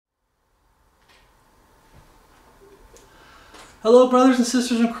Hello, brothers and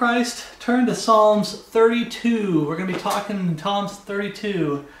sisters in Christ. Turn to Psalms 32. We're going to be talking in Psalms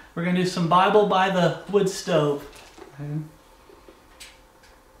 32. We're going to do some Bible by the wood stove. Okay.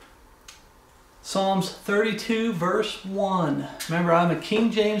 Psalms 32, verse 1. Remember, I'm a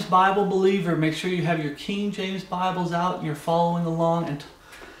King James Bible believer. Make sure you have your King James Bibles out and you're following along.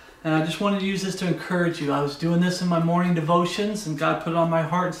 And I just wanted to use this to encourage you. I was doing this in my morning devotions, and God put it on my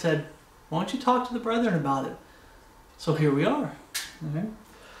heart and said, why don't you talk to the brethren about it? So here we are. Okay.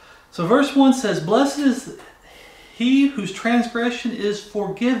 So verse 1 says, blessed is he whose transgression is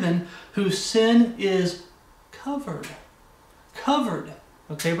forgiven, whose sin is covered. Covered.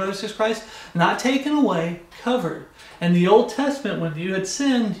 Okay, brothers and sisters in Christ? Not taken away, covered. In the Old Testament, when you had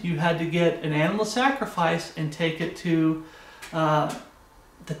sinned, you had to get an animal sacrifice and take it to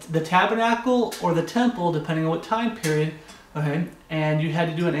the tabernacle or the temple, depending on what time period. Okay, and you had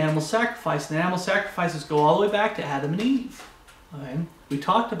to do an animal sacrifice. And the animal sacrifices go all the way back to Adam and Eve. Okay, we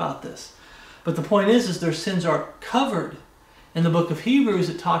talked about this. But the point is their sins are covered. In the book of Hebrews,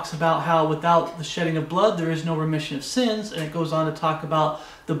 it talks about how without the shedding of blood, there is no remission of sins. And it goes on to talk about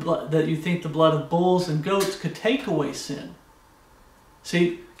the blood, that you think the blood of bulls and goats could take away sin.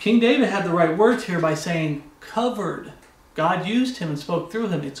 See, King David had the right words here by saying covered. God used him and spoke through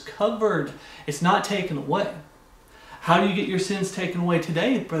him. It's covered. It's not taken away. How do you get your sins taken away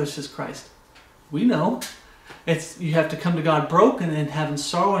today, brothers and sisters in Christ? We know. You have to come to God broken and having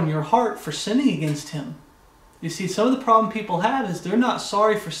sorrow in your heart for sinning against Him. You see, some of the problem people have is they're not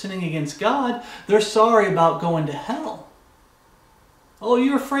sorry for sinning against God. They're sorry about going to hell. Oh,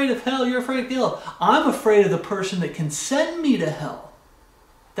 you're afraid of hell. You're afraid of hell. I'm afraid of the person that can send me to hell.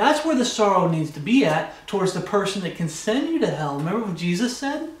 That's where the sorrow needs to be at, towards the person that can send you to hell. Remember what Jesus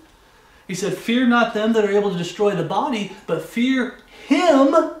said? He said, fear not them that are able to destroy the body, but fear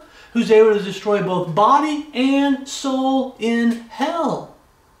Him who's able to destroy both body and soul in hell.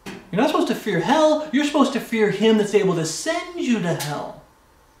 You're not supposed to fear hell. You're supposed to fear Him that's able to send you to hell.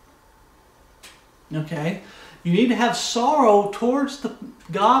 Okay? You need to have sorrow towards the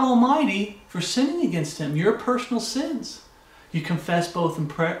God Almighty for sinning against Him, your personal sins. You confess both in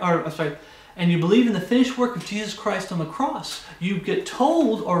prayer, and you believe in the finished work of Jesus Christ on the cross. You get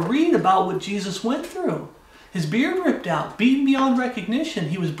told or read about what Jesus went through. His beard ripped out, beaten beyond recognition.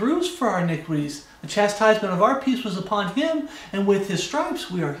 He was bruised for our iniquities. The chastisement of our peace was upon Him, and with His stripes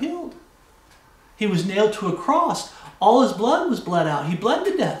we are healed. He was nailed to a cross. All His blood was bled out. He bled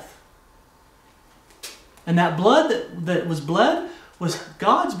to death. And that blood that was bled was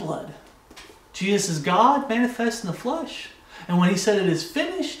God's blood. Jesus is God manifest in the flesh. And when He said it is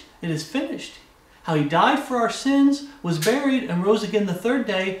finished, it is finished. How He died for our sins, was buried, and rose again the third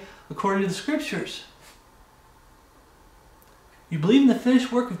day, according to the Scriptures. You believe in the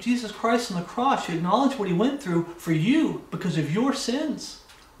finished work of Jesus Christ on the cross. You acknowledge what He went through for you because of your sins.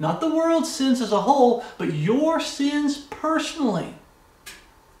 Not the world's sins as a whole, but your sins personally.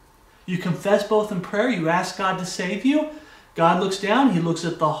 You confess both in prayer. You ask God to save you. God looks down. He looks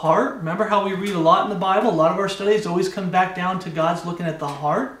at the heart. Remember how we read a lot in the Bible? A lot of our studies always come back down to God's looking at the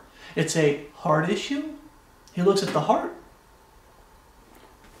heart. It's a heart issue. He looks at the heart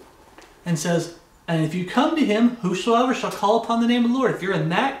and says, and if you come to Him, whosoever shall call upon the name of the Lord. If you're in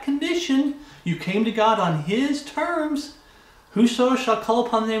that condition, you came to God on His terms, whosoever shall call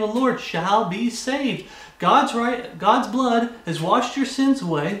upon the name of the Lord shall be saved. God's blood has washed your sins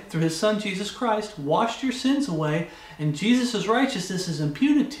away through His Son Jesus Christ, washed your sins away, and Jesus' righteousness is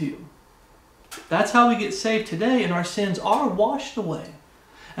imputed to you. That's how we get saved today, and our sins are washed away.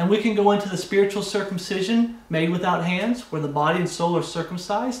 And we can go into the spiritual circumcision made without hands, where the body and soul are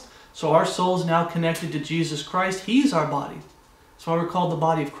circumcised. So our soul is now connected to Jesus Christ. He's our body. That's why we're called the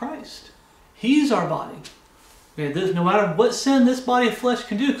body of Christ. He's our body. Okay, no matter what sin this body of flesh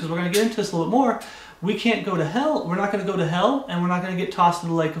can do, because we're going to get into this a little bit more, we can't go to hell. We're not going to go to hell, and we're not going to get tossed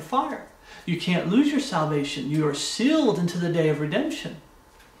into the lake of fire. You can't lose your salvation. You are sealed into the day of redemption.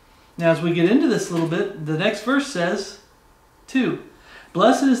 Now, as we get into this a little bit, the next verse says, 2,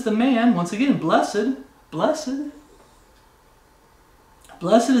 blessed is the man, once again, blessed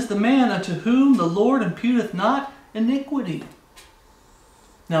is the man unto whom the Lord imputeth not iniquity.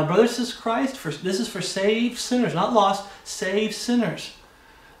 Now, brothers and sisters in Christ, this is for saved sinners, not lost, saved sinners.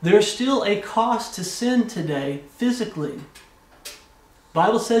 There's still a cost to sin today, physically. The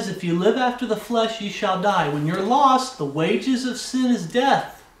Bible says, if you live after the flesh, ye shall die. When you're lost, the wages of sin is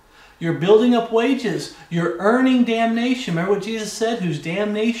death. You're building up wages. You're earning damnation. Remember what Jesus said? Whose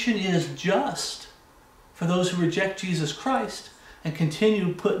damnation is just for those who reject Jesus Christ and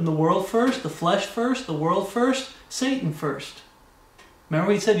continue putting the world first, the flesh first, the world first, Satan first.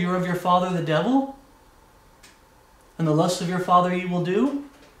 Remember he said, you're of your father the devil? and the lusts of your father ye will do.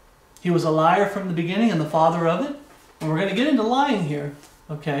 He was a liar from the beginning and the father of it. And we're going to get into lying here,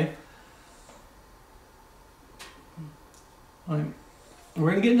 okay? We're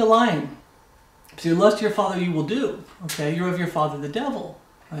going to get into lying. So your lust of your father you will do, okay? You're of your father the devil.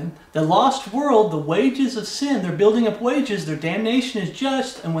 Right? The lost world, the wages of sin, they're building up wages, their damnation is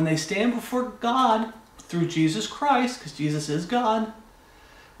just, and when they stand before God through Jesus Christ, because Jesus is God,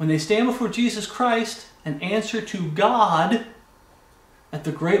 when they stand before Jesus Christ and answer to God at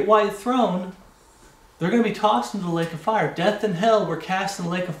the great white throne, they're going to be tossed into the lake of fire. Death and hell were cast in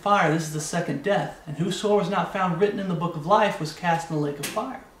the lake of fire. This is the second death. And whosoever was not found written in the book of life was cast in the lake of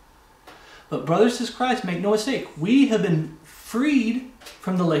fire. But brothers in Christ, make no mistake, we have been freed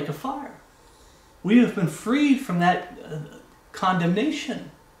from the lake of fire. We have been freed from that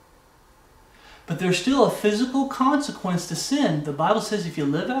condemnation. But there's still a physical consequence to sin. The Bible says, if you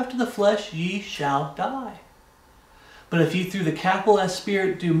live after the flesh, ye shall die. But if ye through the capital S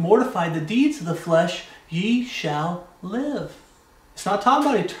Spirit do mortify the deeds of the flesh, ye shall live. It's not talking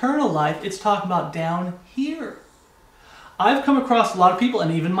about eternal life, it's talking about down here. I've come across a lot of people,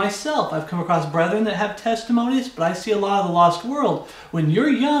 and even myself, I've come across brethren that have testimonies, but I see a lot of the lost world. When you're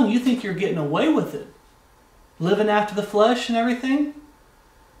young, you think you're getting away with it. Living after the flesh and everything.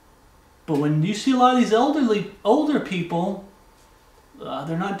 But when you see a lot of these older people,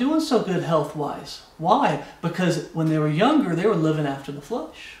 they're not doing so good health-wise. Why? Because when they were younger, they were living after the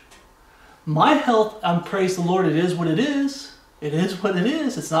flesh. My health, praise the Lord, it is what it is. It is what it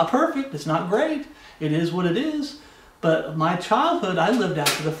is. It's not perfect. It's not great. It is what it is. But my childhood, I lived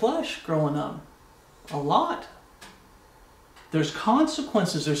after the flesh growing up. A lot. There's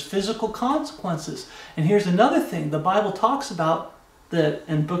consequences. There's physical consequences. And here's another thing. The Bible talks about that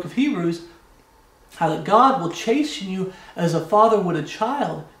in the book of Hebrews, how that God will chasten you as a father would a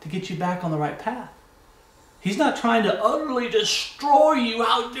child to get you back on the right path. He's not trying to utterly destroy you.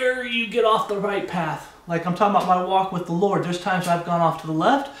 How dare you get off the right path? Like I'm talking about my walk with the Lord. There's times I've gone off to the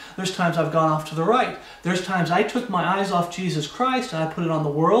left. There's times I've gone off to the right. There's times I took my eyes off Jesus Christ and I put it on the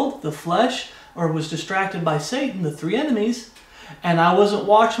world, the flesh, or was distracted by Satan, the three enemies, and I wasn't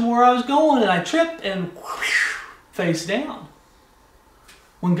watching where I was going and I tripped and whoosh, face down.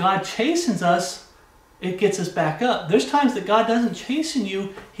 When God chastens us, it gets us back up. There's times that God doesn't chasten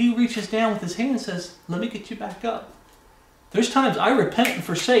you. He reaches down with his hand and says, let me get you back up. There's times I repent and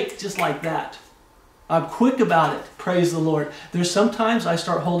forsake just like that. I'm quick about it. Praise the Lord. There's sometimes I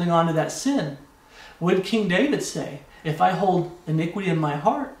start holding on to that sin. What did King David say? If I hold iniquity in my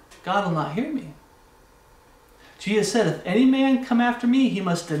heart, God will not hear me. Jesus said, if any man come after me, he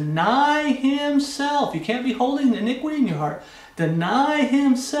must deny himself. You can't be holding iniquity in your heart. Deny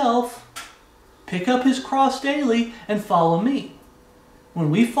himself, pick up his cross daily, and follow me. When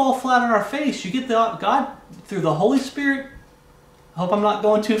we fall flat on our face, you get God through the Holy Spirit. I hope I'm not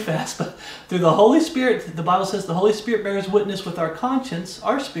going too fast, but through the Holy Spirit, the Bible says the Holy Spirit bears witness with our conscience,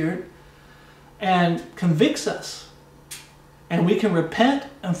 our spirit, and convicts us. And we can repent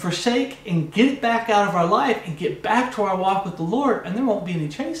and forsake and get it back out of our life and get back to our walk with the Lord, and there won't be any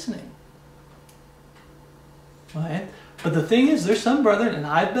chastening. Right? But the thing is, there's some brethren, and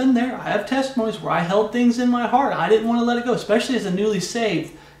I've been there, I have testimonies where I held things in my heart. I didn't want to let it go, especially as a newly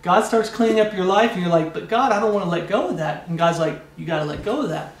saved. God starts cleaning up your life, and you're like, but God, I don't want to let go of that. And God's like, you got to let go of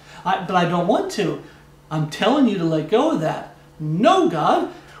that. But I don't want to. I'm telling you to let go of that. No,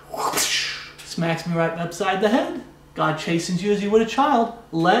 God. Whoosh, smacks me right upside the head. God chastens you as you would a child.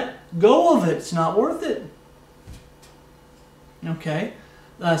 Let go of it. It's not worth it. Okay?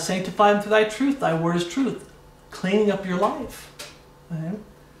 Sanctify them through thy truth. Thy word is truth. Cleaning up your life. Okay?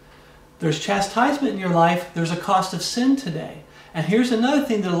 There's chastisement in your life. There's a cost of sin today. And here's another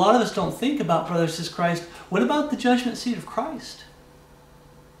thing that a lot of us don't think about, brothers in Christ. What about the judgment seat of Christ?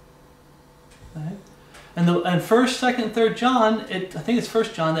 Right? And 1st, 2nd, and 3rd John, I think it's 1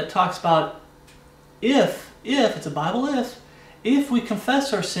 John that talks about if, it's a Bible if we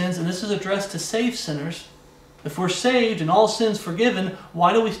confess our sins, and this is addressed to saved sinners, if we're saved and all sins forgiven,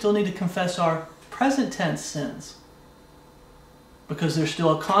 why do we still need to confess our present tense sins? Because there's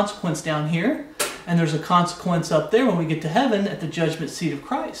still a consequence down here. And there's a consequence up there when we get to heaven at the judgment seat of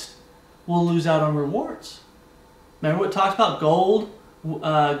Christ. We'll lose out on rewards. Remember what it talks about?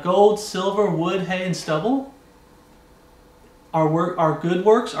 Gold, silver, wood, hay, and stubble? Our good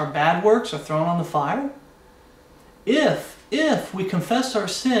works, our bad works are thrown on the fire. If we confess our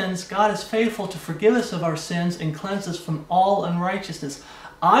sins, God is faithful to forgive us of our sins and cleanse us from all unrighteousness.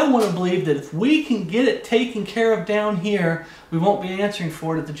 I want to believe that if we can get it taken care of down here, we won't be answering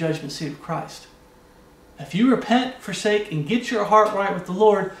for it at the judgment seat of Christ. If you repent, forsake, and get your heart right with the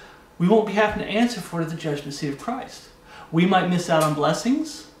Lord, we won't be having to answer for it at the judgment seat of Christ. We might miss out on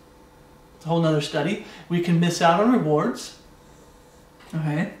blessings. It's a whole nother study. We can miss out on rewards.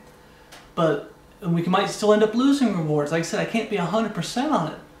 Okay? But we might still end up losing rewards. Like I said, I can't be 100%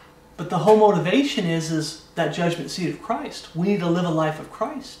 on it. But the whole motivation is that judgment seat of Christ. We need to live a life of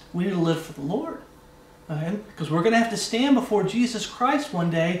Christ. We need to live for the Lord. Okay? Because we're going to have to stand before Jesus Christ one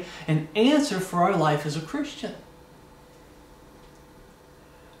day and answer for our life as a Christian.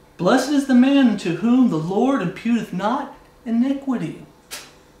 Blessed is the man to whom the Lord imputeth not iniquity.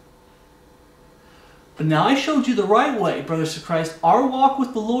 But now I showed you the right way, brothers of Christ. Our walk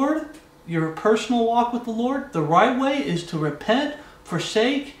with the Lord, your personal walk with the Lord, the right way is to repent,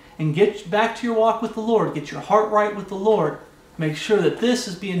 forsake, and get back to your walk with the Lord. Get your heart right with the Lord. Make sure that this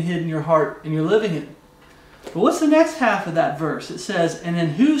is being hid in your heart and you're living it. But what's the next half of that verse? It says, and in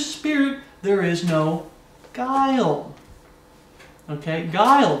whose spirit there is no guile. Okay,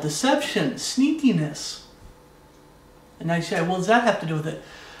 guile, deception, sneakiness. And now you say, well, does that have to do with it?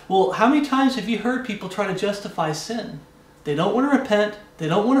 Well, how many times have you heard people try to justify sin? They don't want to repent. They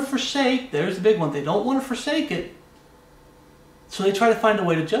don't want to forsake. There's the big one. They don't want to forsake it. So they try to find a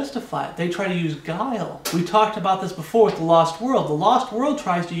way to justify it. They try to use guile. We talked about this before with the lost world. The lost world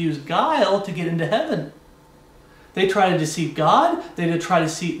tries to use guile to get into heaven. They try to deceive God. They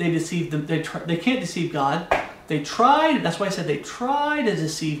deceive them. They can't deceive God. They tried. That's why I said they try to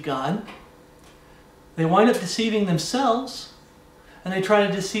deceive God. They wind up deceiving themselves, and they try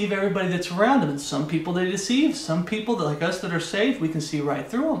to deceive everybody that's around them. And some people they deceive. Some people, like us that are saved, we can see right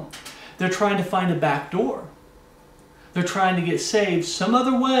through them. They're trying to find a back door. They're trying to get saved some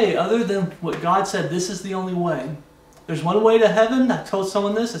other way other than what God said, this is the only way. There's one way to heaven. I told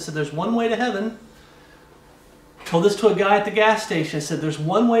someone this. I said, there's one way to heaven. Told this to a guy at the gas station. I said, there's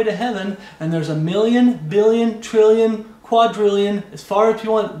one way to heaven, and there's a million, billion, trillion, quadrillion, as far as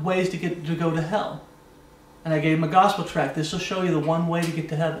you want, ways to go to hell. And I gave him a gospel tract. This will show you the one way to get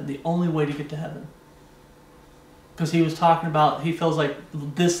to heaven, the only way to get to heaven. Because he was talking about, he feels like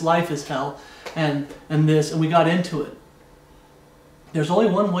this life is hell, and this, and we got into it. There's only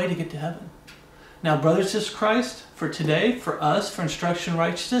one way to get to heaven. Now, brothers in Christ, for today, for us, for instruction and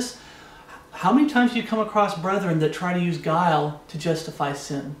righteousness, how many times do you come across brethren that try to use guile to justify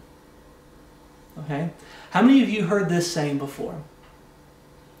sin? Okay? How many of you heard this saying before?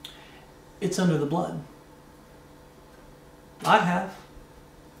 It's under the blood. I have.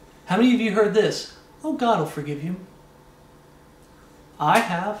 How many of you heard this? Oh, God will forgive you. I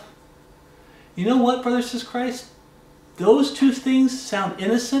have. You know what, brothers in Christ? Those two things sound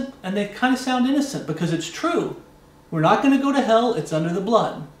innocent, and they kind of sound innocent because it's true. We're not going to go to hell. It's under the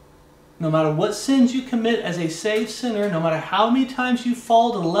blood. No matter what sins you commit as a saved sinner, no matter how many times you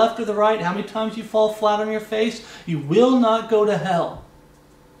fall to the left or the right, how many times you fall flat on your face, you will not go to hell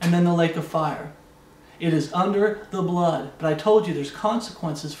and then the lake of fire. It is under the blood. But I told you there's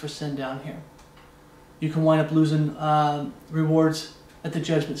consequences for sin down here. You can wind up losing rewards at the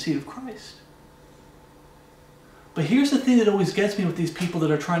judgment seat of Christ. But here's the thing that always gets me with these people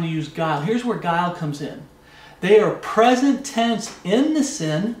that are trying to use guile. Here's where guile comes in. They are present tense in the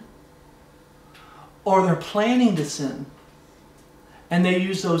sin, or they're planning to sin. And they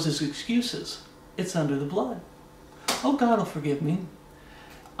use those as excuses. It's under the blood. Oh, God will forgive me.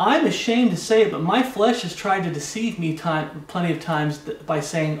 I'm ashamed to say it, but my flesh has tried to deceive me plenty of times by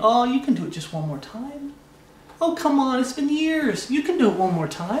saying, oh, you can do it just one more time. Oh, come on, it's been years. You can do it one more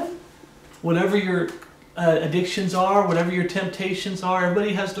time. Whatever your addictions are, whatever your temptations are,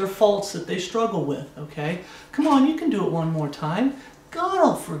 everybody has their faults that they struggle with, okay? Come on, you can do it one more time. God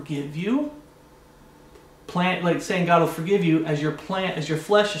will forgive you. Like saying God will forgive you as your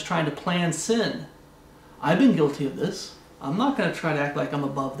flesh is trying to plan sin. I've been guilty of this. I'm not going to try to act like I'm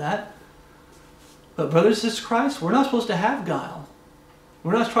above that. But brothers in Christ, we're not supposed to have guile.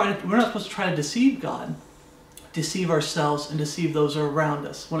 We're not supposed to try to deceive God, deceive ourselves, and deceive those who are around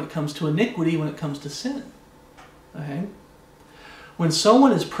us when it comes to iniquity, when it comes to sin. Okay? When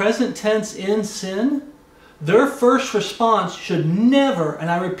someone is present tense in sin, their first response should never, and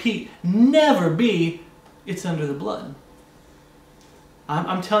I repeat, never be, it's under the blood.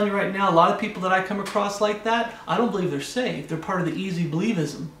 I'm telling you right now, a lot of people that I come across like that, I don't believe they're saved. They're part of the easy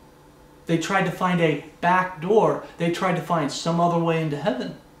believism. They tried to find a back door. They tried to find some other way into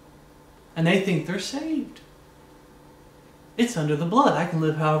heaven. And they think they're saved. It's under the blood. I can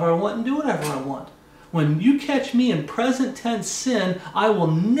live however I want and do whatever I want. When you catch me in present tense sin, I will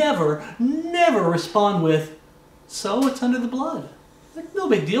never, never respond with, so it's under the blood. Like, no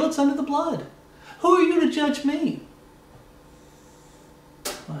big deal, it's under the blood. Who are you to judge me?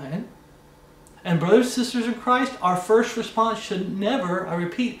 Right? And brothers and sisters in Christ, our first response should never, I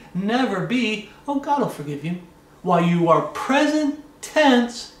repeat, never be, oh, God will forgive you. while you are present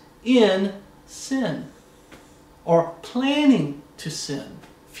tense in sin or planning to sin,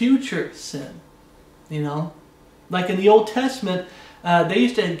 future sin. You know, like in the Old Testament, they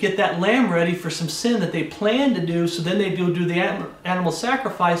used to get that lamb ready for some sin that they planned to do, so then they'd go do the animal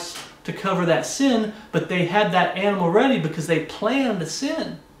sacrifice to cover that sin, but they had that animal ready because they planned to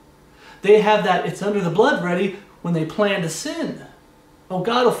sin. They have that it's under the blood ready when they plan to sin. Oh,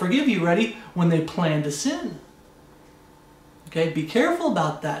 God will forgive you ready when they plan to sin. Okay, be careful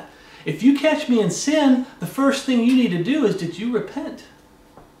about that. If you catch me in sin, the first thing you need to do is, did you repent?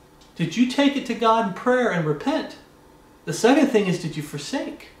 Did you take it to God in prayer and repent? The second thing is, did you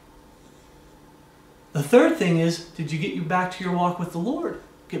forsake? The third thing is, did you get you back to your walk with the Lord?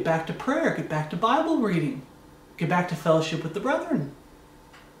 Get back to prayer, get back to Bible reading, get back to fellowship with the brethren.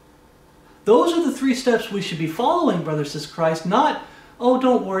 Those are the 3 steps we should be following, brothers in Christ, not, oh,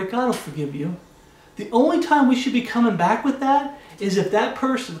 don't worry, God will forgive you. The only time we should be coming back with that is if that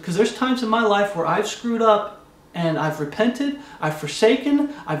person, because there's times in my life where I've screwed up and I've repented, I've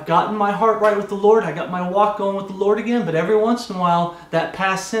forsaken, I've gotten my heart right with the Lord, I got my walk going with the Lord again, but every once in a while that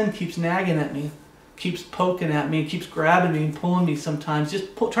past sin keeps nagging at me, keeps poking at me, keeps grabbing me and pulling me sometimes,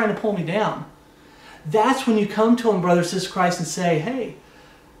 just trying to pull me down. That's when you come to Him, brothers in Christ, and say, hey,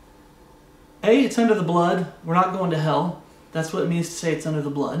 A, it's under the blood, we're not going to hell. That's what it means to say it's under the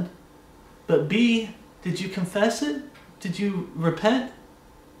blood. But B, did you confess it? Did you repent,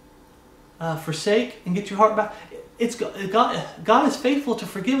 forsake, and get your heart back? God is faithful to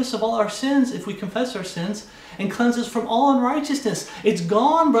forgive us of all our sins if we confess our sins and cleanse us from all unrighteousness. It's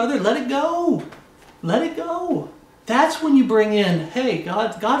gone, brother. Let it go. Let it go. That's when you bring in, hey,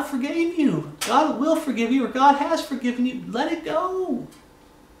 God forgave you. God will forgive you, or God has forgiven you. Let it go.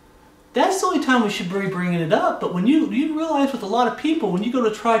 That's the only time we should be bringing it up. But when you realize with a lot of people, when you go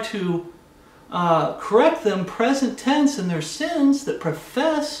to try to correct them present tense in their sins that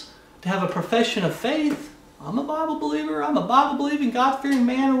profess to have a profession of faith, I'm a Bible believer, I'm a Bible-believing, God-fearing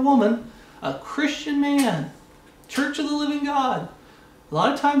man or woman, a Christian man, Church of the Living God. A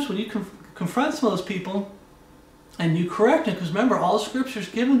lot of times when you confront some of those people and you correct them, because remember, all Scripture is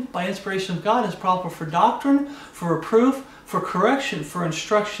given by inspiration of God is proper for doctrine, for reproof, for correction, for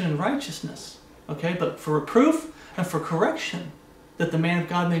instruction in righteousness. Okay, but for reproof and for correction, that the man of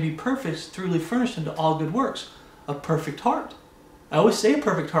God may be perfect, truly furnished unto all good works, a perfect heart. I always say a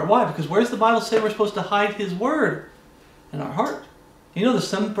perfect heart. Why? Because where does the Bible say we're supposed to hide His Word? In our heart. You know, there's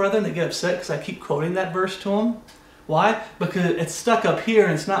some brethren that get upset because I keep quoting that verse to them. Why? Because it's stuck up here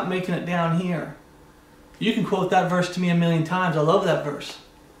and it's not making it down here. You can quote that verse to me a million times. I love that verse.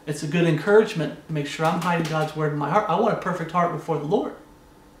 It's a good encouragement to make sure I'm hiding God's Word in my heart. I want a perfect heart before the Lord.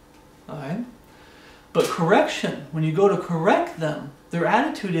 All right? But correction, when you go to correct them, their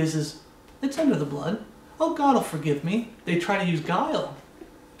attitude is it's under the blood. Oh, God will forgive me. They try to use guile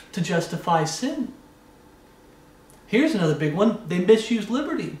to justify sin. Here's another big one. They misuse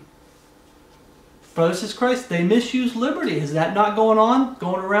liberty. Brothers in Christ, they misuse liberty. Is that not going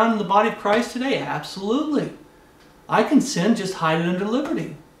around in the body of Christ today? Absolutely. I can sin, just hide it under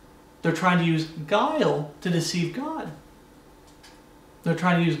liberty. They're trying to use guile to deceive God. They're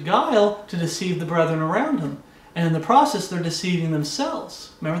trying to use guile to deceive the brethren around them. And in the process, they're deceiving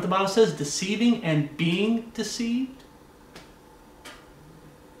themselves. Remember what the Bible says? Deceiving and being deceived.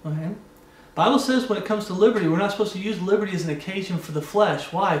 Okay. Bible says when it comes to liberty, we're not supposed to use liberty as an occasion for the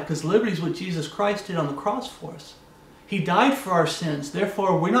flesh. Why? Because liberty is what Jesus Christ did on the cross for us. He died for our sins.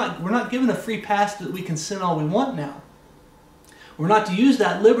 Therefore, we're not given a free pass that we can sin all we want now. We're not to use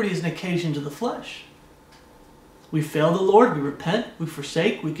that liberty as an occasion to the flesh. We fail the Lord, we repent, we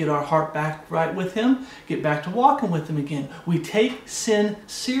forsake, we get our heart back right with Him, get back to walking with Him again. We take sin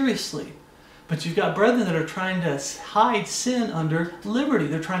seriously. But you've got brethren that are trying to hide sin under liberty.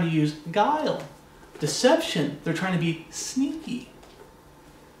 They're trying to use guile, deception. They're trying to be sneaky.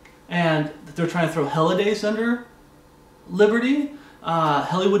 And they're trying to throw holidays under liberty.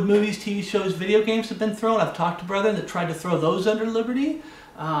 Hollywood movies, TV shows, video games have been thrown. I've talked to brethren that tried to throw those under liberty.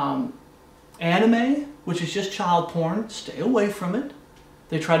 Anime, which is just child porn, stay away from it.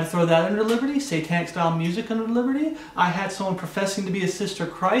 They tried to throw that under liberty. Satanic style music under liberty. I had someone professing to be a sister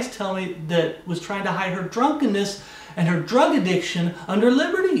of Christ tell me that was trying to hide her drunkenness and her drug addiction under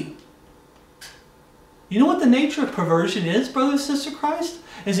liberty. You know what the nature of perversion is, brother and sister of Christ?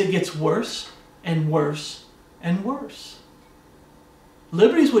 Is it gets worse and worse and worse.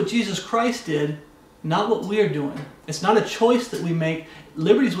 Liberty is what Jesus Christ did, not what we are doing. It's not a choice that we make.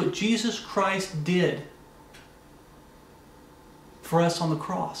 Liberty is what Jesus Christ did for us on the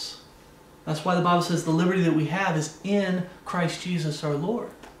cross. That's why the Bible says the liberty that we have is in Christ Jesus our Lord.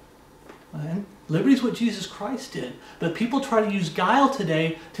 And liberty is what Jesus Christ did. But people try to use guile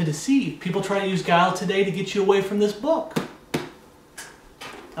today to deceive. People try to use guile today to get you away from this book.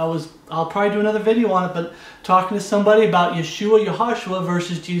 I'll probably do another video on it, but talking to somebody about Yahshua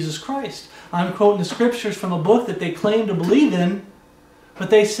versus Jesus Christ. I'm quoting the scriptures from a book that they claim to believe in, but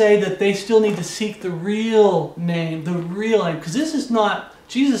they say that they still need to seek the real name, because this is not,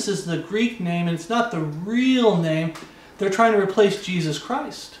 Jesus is the Greek name, and it's not the real name. They're trying to replace Jesus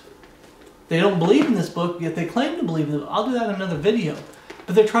Christ. They don't believe in this book, yet they claim to believe in it. I'll do that in another video.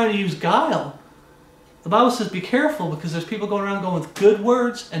 But they're trying to use guile. The Bible says be careful, because there's people going around going with good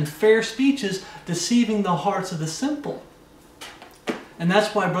words and fair speeches, deceiving the hearts of the simple. And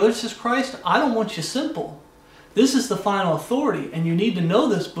that's why, brothers and Christ, I don't want you simple. This is the final authority, and you need to know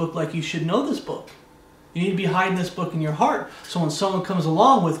this book like you should know this book. You need to be hiding this book in your heart. So when someone comes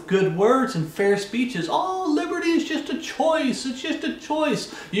along with good words and fair speeches, oh, liberty is just a choice. It's just a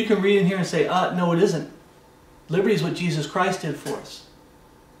choice. You can read in here and say, no, it isn't. Liberty is what Jesus Christ did for us.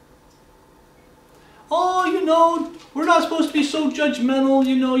 Oh, you know, we're not supposed to be so judgmental.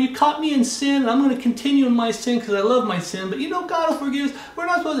 You know, you caught me in sin, and I'm going to continue in my sin because I love my sin. But you know, God will forgive us. We're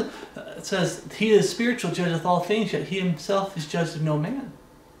not supposed to. It says, He is spiritual, judgeth all things, yet He Himself is judged of no man.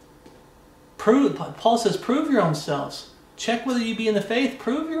 Paul says, prove your own selves. Check whether you be in the faith.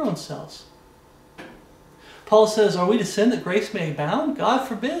 Prove your own selves. Paul says, are we to sin that grace may abound? God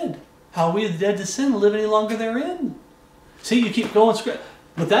forbid. How are we dead to sin and live any longer therein? See, you keep going.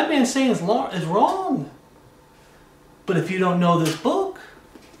 What that man's saying is wrong. But if you don't know this book,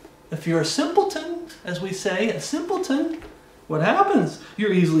 if you're a simpleton, as we say, a simpleton, what happens?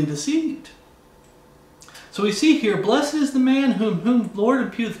 You're easily deceived. So we see here, blessed is the man whom the Lord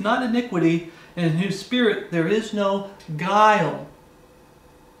imputeth not iniquity, and in whose spirit there is no guile.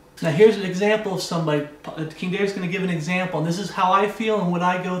 Now here's an example of somebody. King David's going to give an example, and this is how I feel and what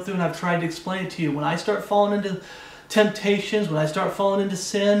I go through, and I've tried to explain it to you. When I start falling into temptations, when I start falling into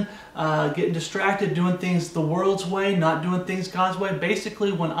sin, getting distracted, doing things the world's way, not doing things God's way,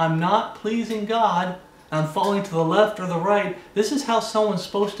 basically when I'm not pleasing God, I'm falling to the left or the right, this is how someone's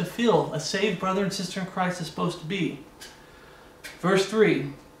supposed to feel. A saved brother and sister in Christ is supposed to be. Verse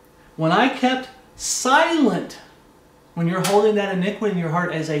 3, when I kept silent, when you're holding that iniquity in your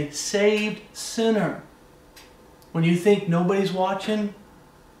heart as a saved sinner, when you think nobody's watching,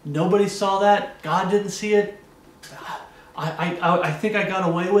 nobody saw that, God didn't see it, I think I got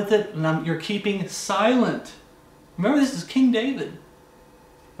away with it, and you're keeping silent. Remember, this is King David.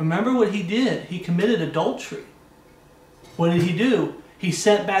 Remember what he did. He committed adultery. What did he do? He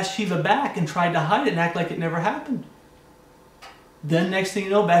sent Bathsheba back and tried to hide it and act like it never happened. Then next thing you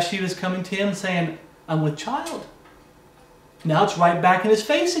know, Bathsheba's coming to him and saying, I'm with child. Now it's right back in his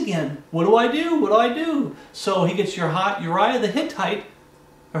face again. What do I do? What do I do? So he gets Uriah the Hittite,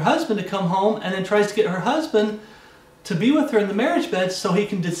 her husband, to come home, and then tries to get her husband to be with her in the marriage bed so he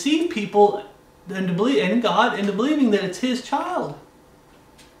can deceive people into believing that it's his child.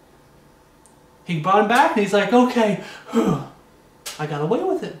 He brought him back and he's like, okay, I got away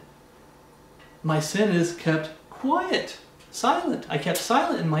with it. My sin is kept quiet, silent. I kept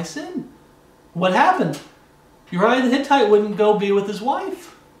silent in my sin. What happened? Uriah the Hittite wouldn't go be with his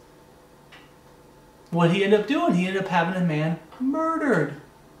wife. What he ended up doing? He ended up having a man murdered.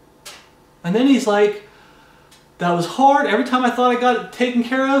 And then he's like, that was hard. Every time I thought I got it taken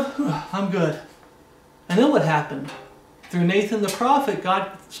care of, I'm good. And then what happened? Through Nathan the prophet,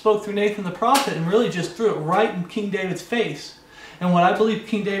 God spoke through Nathan the prophet and really just threw it right in King David's face. And what I believe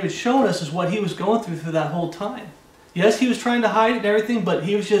King David's shown us is what he was going through that whole time. Yes, he was trying to hide it and everything, but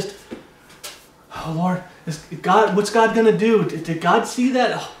he was just, oh Lord, what's God going to do? Did God see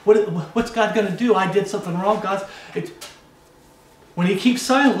that? What's God going to do? I did something wrong. When he keeps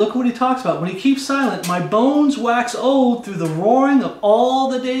silent, look what he talks about. When he keeps silent, my bones wax old through the roaring of all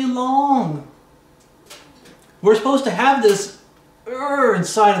the day long. We're supposed to have this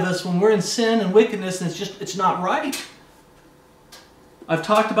inside of us when we're in sin and wickedness, and it's not right. I've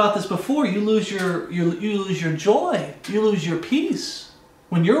talked about this before. You lose your joy. You lose your peace.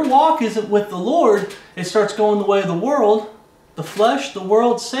 When your walk isn't with the Lord, it starts going the way of the world, the flesh, the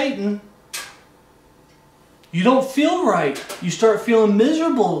world, Satan. You don't feel right. You start feeling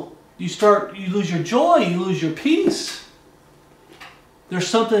miserable. You lose your joy. You lose your peace. There's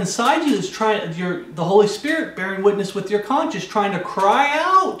something inside you that's the Holy Spirit bearing witness with your conscience, trying to cry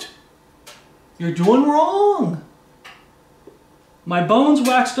out. You're doing wrong. My bones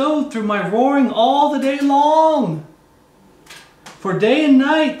waxed old through my roaring all the day long. For day and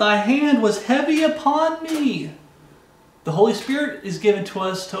night thy hand was heavy upon me. The Holy Spirit is given to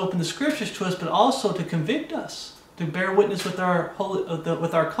us to open the scriptures to us, but also to convict us, to bear witness with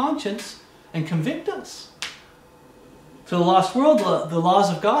our conscience and convict us. To the lost world, the laws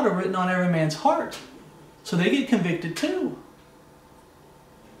of God are written on every man's heart. So they get convicted too.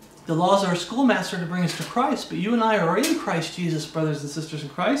 The laws are a schoolmaster to bring us to Christ, but you and I are in Christ Jesus, brothers and sisters in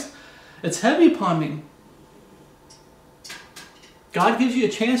Christ. It's heavy upon me. God gives you a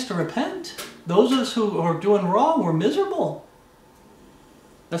chance to repent. Those of us who are doing wrong, we're miserable.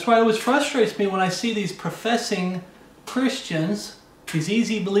 That's why it always frustrates me when I see these professing Christians, these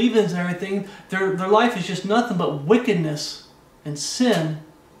easy believers and everything, their life is just nothing but wickedness and sin,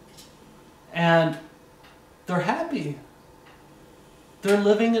 and they're happy. They're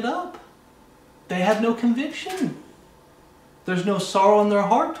living it up. They have no conviction. There's no sorrow in their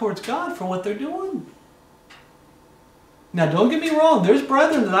heart towards God for what they're doing. Now, don't get me wrong. There's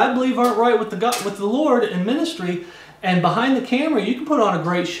brethren that I believe aren't right with the Lord in ministry, and behind the camera, you can put on a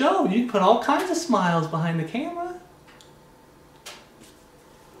great show. You can put all kinds of smiles behind the camera.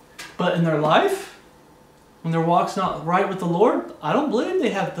 But in their life, when their walk's not right with the Lord, I don't believe they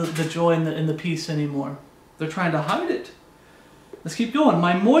have the joy and the peace anymore. They're trying to hide it. Let's keep going.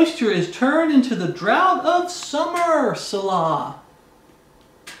 My moisture is turned into the drought of summer. Selah.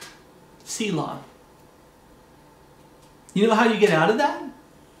 Selah. You know how you get out of that?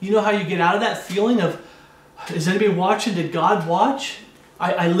 You know how you get out of that feeling of, is anybody watching? Did God watch?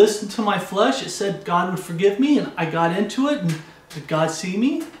 I listened to my flesh. It said God would forgive me, and I got into it. And did God see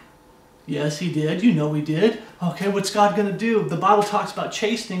me? Yes, He did. You know He did. Okay, what's God going to do? The Bible talks about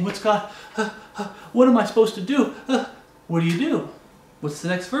chastening. What's God? What am I supposed to do? What do you do? What's the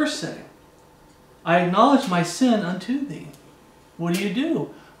next verse say? I acknowledge my sin unto Thee. What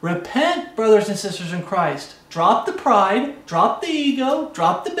do? Repent, brothers and sisters in Christ. Drop the pride. Drop the ego.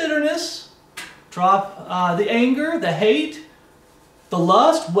 Drop the bitterness. Drop the anger, the hate, the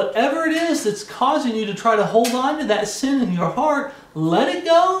lust, whatever it is that's causing you to try to hold on to that sin in your heart. Let it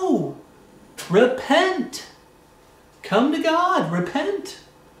go. Repent. Come to God. Repent.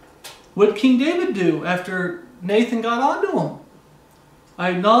 What did King David do after Nathan got onto him? I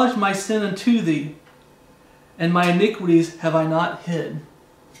acknowledge my sin unto Thee, and my iniquities have I not hid.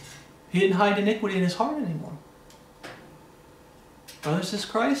 He didn't hide iniquity in his heart anymore. Brothers in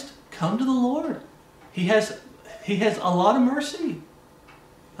Christ, come to the Lord. He has a lot of mercy,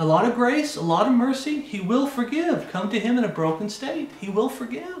 a lot of grace, a lot of mercy. He will forgive. Come to Him in a broken state. He will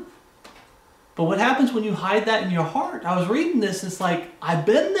forgive. But what happens when you hide that in your heart? I was reading this, and it's like, I've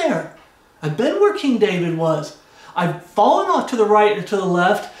been there. I've been where King David was. I've fallen off to the right or to the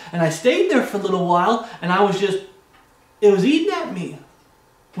left, and I stayed there for a little while, and it was eating at me.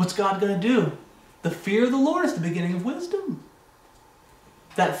 What's God going to do? The fear of the Lord is the beginning of wisdom.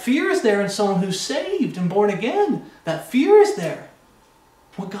 That fear is there in someone who's saved and born again. That fear is there.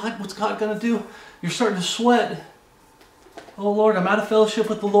 What's God going to do? You're starting to sweat. Oh Lord, I'm out of fellowship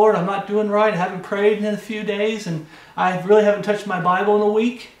with the Lord. I'm not doing right. I haven't prayed in a few days, and I really haven't touched my Bible in a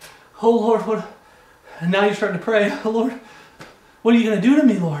week. Oh Lord, what? And now you're starting to pray. Oh Lord, what are you going to do to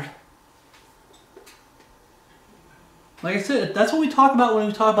me, Lord? Like I said, that's what we talk about when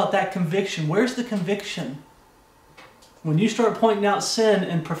we talk about that conviction. Where's the conviction? When you start pointing out sin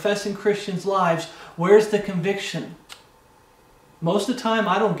in professing Christians' lives, where's the conviction? Most of the time,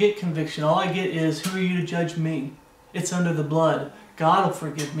 I don't get conviction. All I get is, who are you to judge me? It's under the blood. God will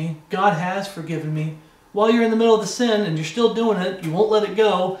forgive me. God has forgiven me. While you're in the middle of the sin and you're still doing it, you won't let it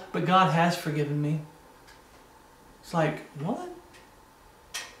go, but God has forgiven me. It's like, what?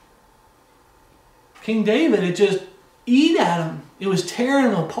 King David, it just eat at him. It was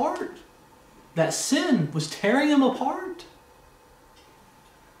tearing him apart. That sin was tearing him apart.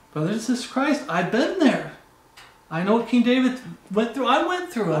 Brothers and sisters in Christ, I've been there. I know what King David went through. I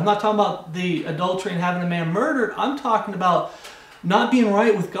went through. I'm not talking about the adultery and having a man murdered. I'm talking about not being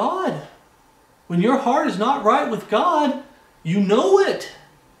right with God. When your heart is not right with God, you know it.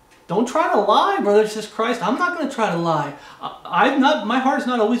 Don't try to lie, brothers and sisters in Christ. I'm not going to try to lie. My heart has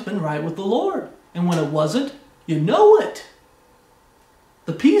not always been right with the Lord. And when it wasn't, you know it.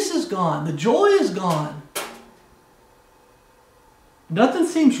 The peace is gone. The joy is gone. Nothing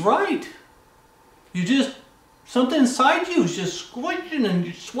seems right. Something inside you is just squishing and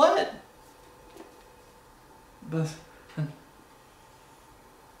you sweat. Let's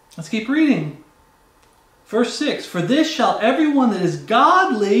keep reading. Verse 6, for this shall everyone that is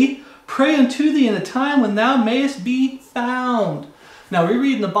godly pray unto Thee in a time when Thou mayest be found. Now we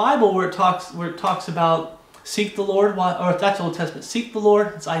read in the Bible where it talks about seek the Lord, or that's Old Testament. Seek the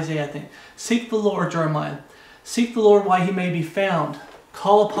Lord, it's Isaiah I think. Seek the Lord, Jeremiah. Seek the Lord while He may be found.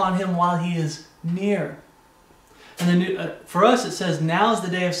 Call upon Him while He is near. And for us it says, now is the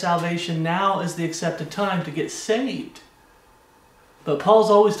day of salvation, now is the accepted time to get saved. But Paul's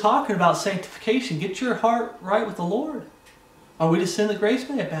always talking about sanctification. Get your heart right with the Lord. Are we to sin that grace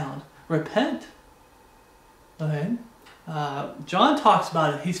may abound? Repent. Okay. John talks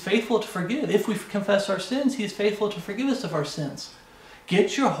about it. He's faithful to forgive. If we confess our sins, He is faithful to forgive us of our sins.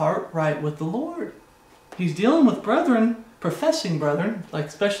 Get your heart right with the Lord. He's dealing with brethren, professing brethren, like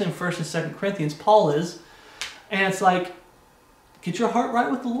especially in 1 and 2 Corinthians, Paul is. And it's like, get your heart right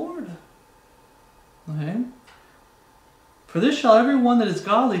with the Lord. Okay? For this shall every one that is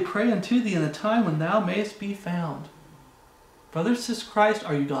godly pray unto thee in the time when thou mayest be found. Brothers and sisters in Christ,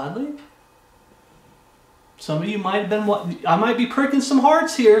 are you godly? Some of you might have been, I might be pricking some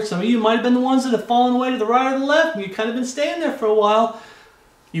hearts here. Some of you might have been the ones that have fallen away to the right or the left, and you've kind of been staying there for a while.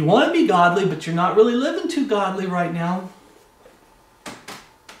 You want to be godly, but you're not really living too godly right now.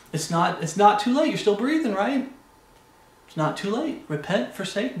 It's not too late. You're still breathing, right? It's not too late. Repent,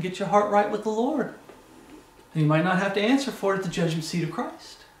 forsake, and get your heart right with the Lord. And you might not have to answer for it at the judgment seat of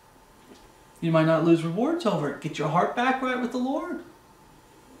Christ. You might not lose rewards over it. Get your heart back right with the Lord.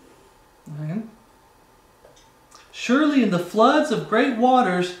 Okay. Surely in the floods of great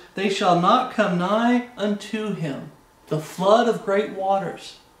waters they shall not come nigh unto him. The flood of great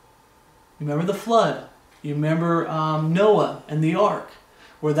waters. You remember the flood? You remember Noah and the ark,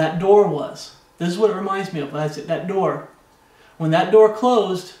 where that door was. This is what it reminds me of. That door. When that door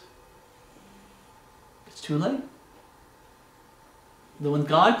closed, it's too late. When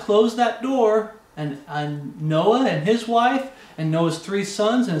God closed that door, and Noah and his wife, and Noah's 3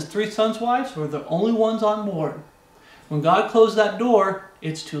 sons and his 3 sons' wives were the only ones on board. When God closed that door,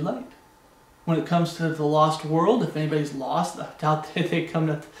 it's too late. When it comes to the lost world, if anybody's lost, I doubt that they come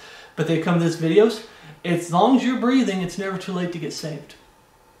to this videos. As long as you're breathing, it's never too late to get saved.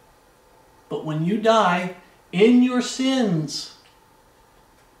 But when you die in your sins,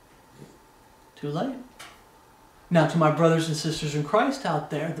 too late. Now, to my brothers and sisters in Christ out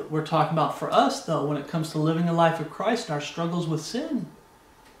there, that we're talking about for us, though, when it comes to living a life of Christ and our struggles with sin,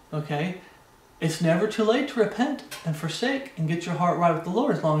 okay, it's never too late to repent and forsake and get your heart right with the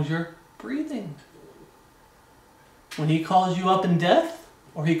Lord as long as you're breathing. When He calls you up in death,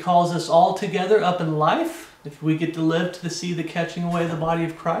 or He calls us all together up in life, if we get to live to see the catching away of the body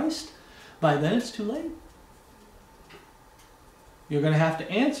of Christ, by then it's too late. You're going to have to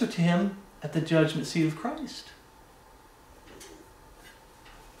answer to Him at the judgment seat of Christ.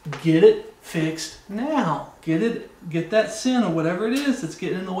 Get it fixed now. Get that sin or whatever it is that's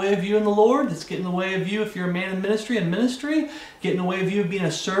getting in the way of you and the Lord, that's getting in the way of you if you're a man in ministry get in the way of you being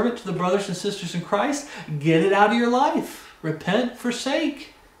a servant to the brothers and sisters in Christ. Get it out of your life. Repent,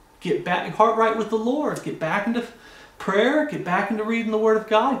 forsake. Get back your heart right with the Lord. Get back into prayer. Get back into reading the Word of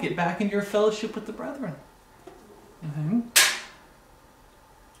God. Get back into your fellowship with the brethren.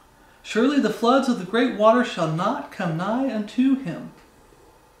 Surely the floods of the great water shall not come nigh unto him.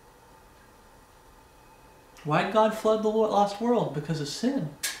 Why did God flood the lost world? Because of sin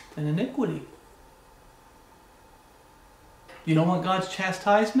and iniquity. You don't want God's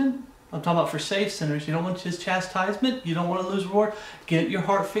chastisement? I'm talking about for saved sinners. You don't want His chastisement? You don't want to lose reward? Get your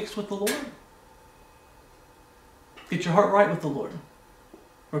heart fixed with the Lord. Get your heart right with the Lord.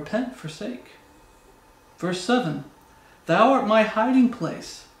 Repent, forsake. Verse 7. Thou art my hiding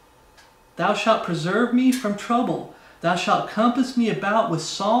place. Thou shalt preserve me from trouble. Thou shalt compass me about with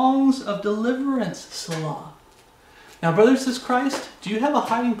songs of deliverance. Selah. Now, brothers in Christ, do you have a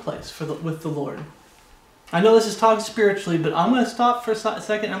hiding place with the Lord? I know this is talking spiritually, but I'm going to stop for a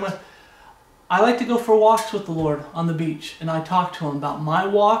second. I like to go for walks with the Lord on the beach, and I talk to Him about my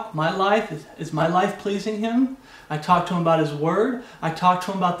walk, my life. Is my life pleasing Him? I talk to Him about His Word. I talk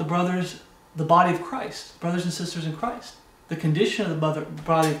to Him about the body of Christ, brothers and sisters in Christ, the condition of the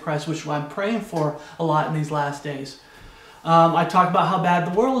body of Christ, which I'm praying for a lot in these last days. I talk about how bad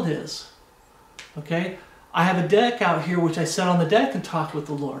the world is. Okay? I have a deck out here which I sit on the deck and talk with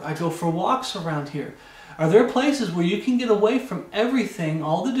the Lord. I go for walks around here. Are there places where you can get away from everything,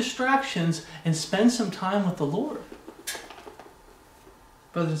 all the distractions, and spend some time with the Lord?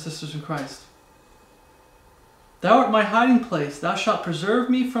 Brothers and sisters in Christ. Thou art my hiding place. Thou shalt preserve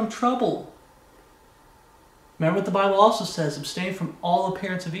me from trouble. Remember what the Bible also says, abstain from all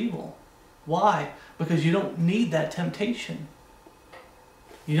appearance of evil. Why? Because you don't need that temptation.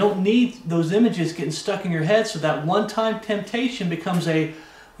 You don't need those images getting stuck in your head so that one-time temptation becomes a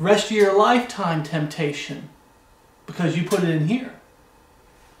rest of your lifetime temptation because you put it in here.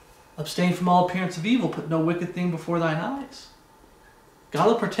 Abstain from all appearance of evil. Put no wicked thing before thine eyes. God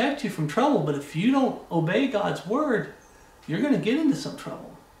will protect you from trouble, but if you don't obey God's word, you're going to get into some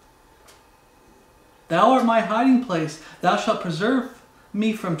trouble. Thou art my hiding place. Thou shalt preserve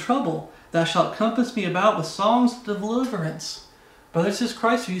me from trouble. Thou shalt compass me about with songs of deliverance. Brothers and sisters in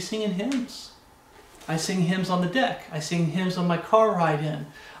Christ, are you singing hymns? I sing hymns on the deck. I sing hymns on my car ride in.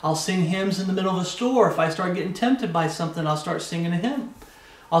 I'll sing hymns in the middle of a store. If I start getting tempted by something, I'll start singing a hymn.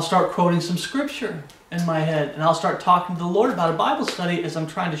 I'll start quoting some scripture in my head, and I'll start talking to the Lord about a Bible study as I'm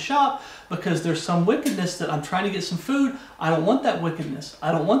trying to shop, because there's some wickedness that I'm trying to get some food. I don't want that wickedness.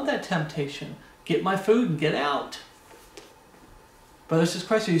 I don't want that temptation. Get my food and get out. Brothers and sisters in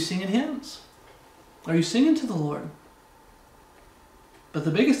Christ, are you singing hymns? Are you singing to the Lord? But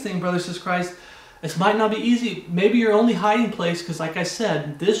the biggest thing, brothers and sisters in Christ, this might not be easy. Maybe your only hiding place, because like I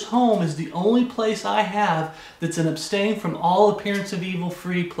said, this home is the only place I have that's an abstain from all appearance of evil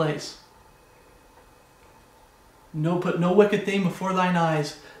free place. No, put no wicked thing before thine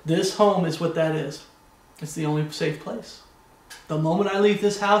eyes. This home is what that is. It's the only safe place. The moment I leave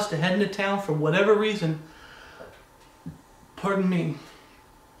this house to head into town for whatever reason, pardon me,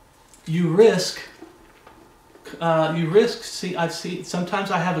 you risk,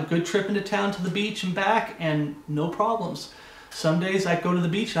 sometimes I have a good trip into town to the beach and back and no problems. Some days I go to the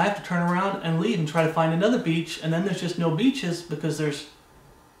beach and I have to turn around and leave and try to find another beach, and then there's just no beaches because there's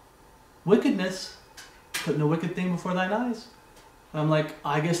wickedness. Put no wicked thing before thine eyes. I'm like,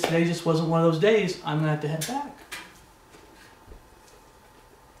 I guess today just wasn't one of those days. I'm going to have to head back.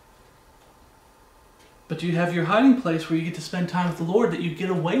 But you have your hiding place where you get to spend time with the Lord, that you get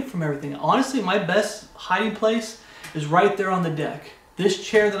away from everything. Honestly, my best hiding place is right there on the deck. This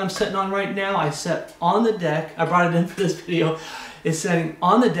chair that I'm sitting on right now, I sat on the deck. I brought it in for this video. It's sitting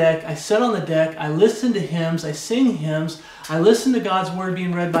on the deck. I sit on the deck. I listen to hymns. I sing hymns. I listen to God's Word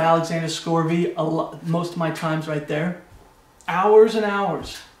being read by Alexander Scourby most of my times right there. Hours and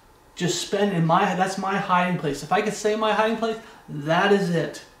hours. Just spend in that's my hiding place. If I could say my hiding place, that is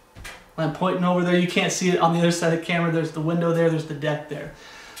it. I'm pointing over there. You can't see it on the other side of the camera. There's the window there. There's the deck there.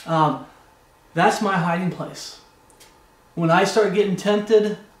 That's my hiding place. When I start getting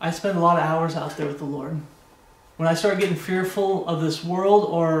tempted, I spend a lot of hours out there with the Lord. When I start getting fearful of this world,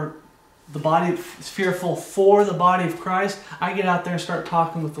 or the body, fearful for the body of Christ, I get out there and start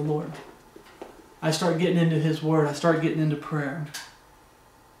talking with the Lord. I start getting into His Word. I start getting into prayer.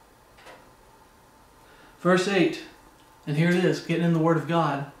 Verse 8, and here it is, getting in the Word of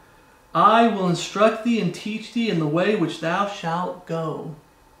God. I will instruct thee and teach thee in the way which thou shalt go.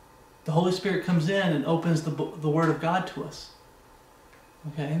 The Holy Spirit comes in and opens the Word of God to us.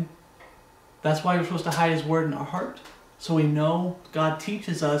 Okay? That's why we're supposed to hide His Word in our heart. So we know God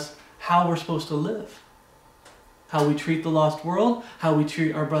teaches us how we're supposed to live. How we treat the lost world. How we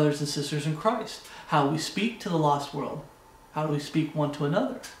treat our brothers and sisters in Christ. How we speak to the lost world. How do we speak one to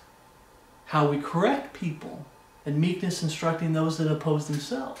another. How we correct people. And meekness instructing those that oppose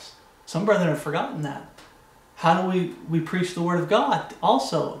themselves. Some brethren have forgotten that. How do we preach the Word of God?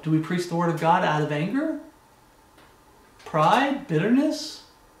 Also, do we preach the Word of God out of anger? Pride? Bitterness?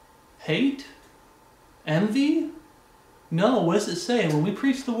 Hate? Envy? No, what does it say? When we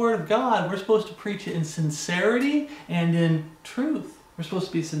preach the Word of God, we're supposed to preach it in sincerity and in truth. We're supposed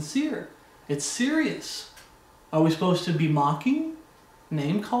to be sincere. It's serious. Are we supposed to be mocking?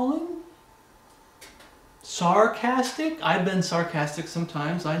 Name-calling? Sarcastic? I've been sarcastic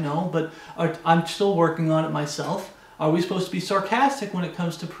sometimes, I know, but I'm still working on it myself. Are we supposed to be sarcastic when it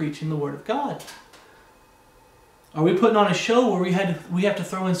comes to preaching the Word of God? Are we putting on a show where we have to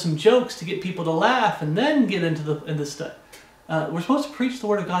throw in some jokes to get people to laugh and then get into the stuff? We're supposed to preach the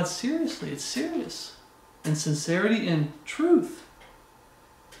Word of God seriously. It's serious. In sincerity and truth.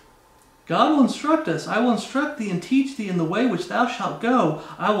 God will instruct us. I will instruct thee and teach thee in the way which thou shalt go.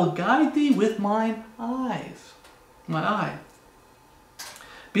 I will guide thee with mine eyes. My eye.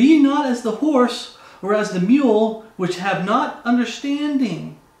 Be ye not as the horse or as the mule, which have not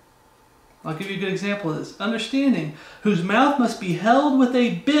understanding. I'll give you a good example of this. Understanding, whose mouth must be held with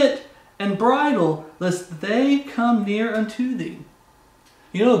a bit and bridle, lest they come near unto thee.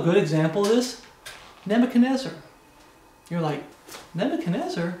 You know a good example of this? Nebuchadnezzar. You're like,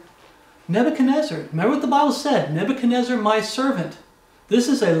 Nebuchadnezzar? Nebuchadnezzar. Remember what the Bible said? Nebuchadnezzar, my servant. This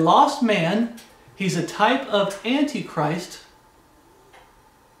is a lost man. He's a type of Antichrist.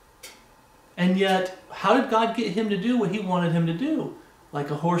 And yet, how did God get him to do what He wanted him to do? Like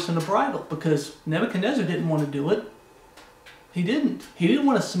a horse and a bridle. Because Nebuchadnezzar didn't want to do it. He didn't. He didn't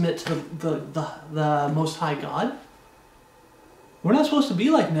want to submit to the Most High God. We're not supposed to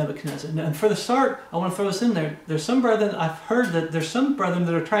be like Nebuchadnezzar. And for the start, I want to throw this in there. There's some brethren, I've heard that there's some brethren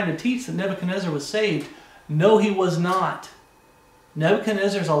that are trying to teach that Nebuchadnezzar was saved. No, he was not.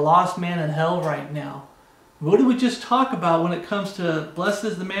 Nebuchadnezzar's a lost man in hell right now. What did we just talk about when it comes to blessed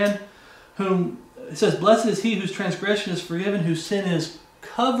is the man whom It says, blessed is he whose transgression is forgiven, whose sin is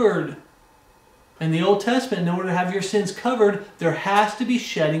covered. In the Old Testament, in order to have your sins covered, there has to be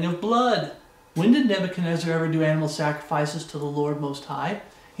shedding of blood. When did Nebuchadnezzar ever do animal sacrifices to the Lord Most High?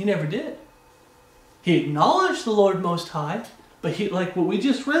 He never did. He acknowledged the Lord Most High, but he, like what we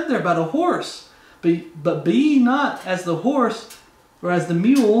just read there about a horse. But be ye not as the horse, or as the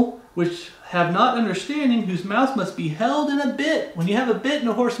mule, which have not understanding, whose mouth must be held in a bit. When you have a bit in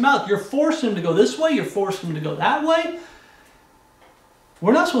a horse's mouth, you're forcing him to go this way, you're forcing him to go that way.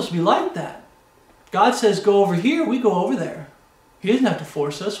 We're not supposed to be like that. God says go over here, we go over there. He doesn't have to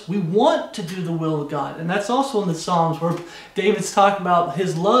force us. We want to do the will of God. And that's also in the Psalms where David's talking about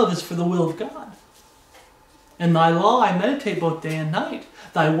his love is for the will of God. In thy law I meditate both day and night.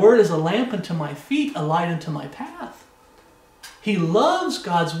 Thy word is a lamp unto my feet, a light unto my path. He loves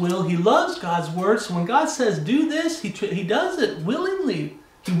God's will. He loves God's word. So when God says do this, he does it willingly.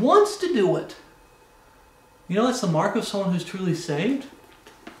 He wants to do it. You know that's the mark of someone who's truly saved?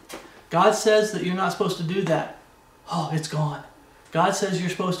 God says that you're not supposed to do that. Oh, it's gone. God says you're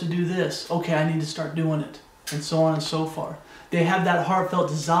supposed to do this. Okay, I need to start doing it. And so on and so forth. They have that heartfelt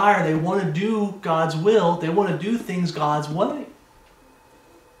desire. They want to do God's will. They want to do things God's way.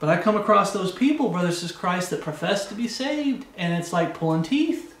 But I come across those people, brothers in Christ, that profess to be saved. And it's like pulling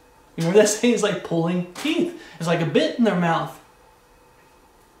teeth. You know what that saying is like pulling teeth. It's like a bit in their mouth.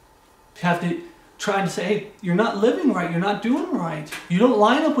 You have to try to say, hey, you're not living right. You're not doing right. You don't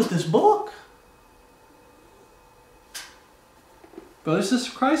line up with this book. Brothers and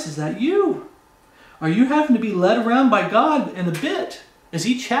sisters in Christ, is that you? Are you having to be led around by God in a bit? Is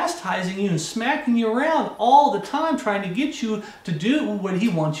he chastising you and smacking you around all the time, trying to get you to do what he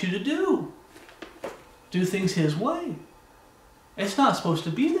wants you to do? Do things his way. It's not supposed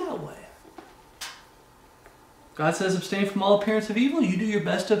to be that way. God says abstain from all appearance of evil. You do your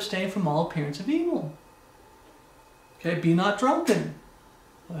best to abstain from all appearance of evil. Okay, be not drunken.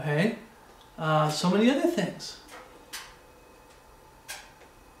 Okay, so many other things.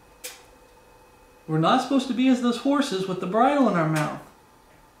 We're not supposed to be as those horses with the bridle in our mouth.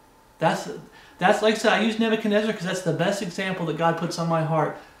 That's like I said, I use Nebuchadnezzar because that's the best example that God puts on my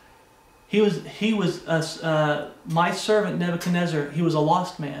heart. He was my servant Nebuchadnezzar. He was a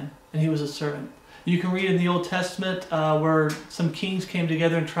lost man and he was a servant. You can read in the Old Testament where some kings came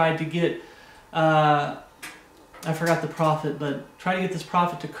together and tried to get, I forgot the prophet, but tried to get this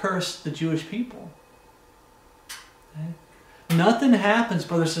prophet to curse the Jewish people. Okay? Nothing happens,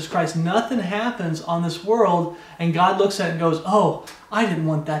 brothers and sisters in Christ, nothing happens on this world and God looks at it and goes, oh, I didn't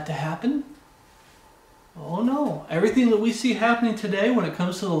want that to happen. Oh no. Everything that we see happening today when it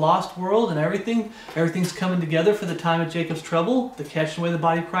comes to the lost world and everything's coming together for the time of Jacob's trouble, the catching away of the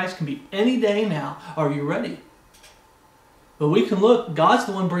body of Christ can be any day now. Are you ready? But we can look, God's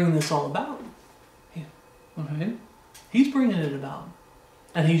the one bringing this all about. Okay? He's bringing it about.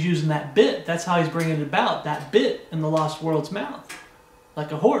 And he's using that bit. That's how he's bringing it about. That bit in the lost world's mouth.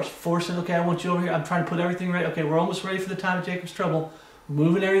 Like a horse. Forcing, okay, I want you over here. I'm trying to put everything right. Okay, we're almost ready for the time of Jacob's trouble.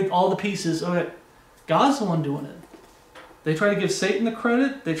 Moving all the pieces. Okay, God's the one doing it. They try to give Satan the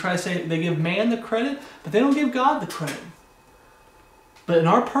credit. They try to say they give man the credit. But they don't give God the credit. But in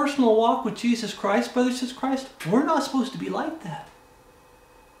our personal walk with Jesus Christ, brothers and sisters in Christ, we're not supposed to be like that.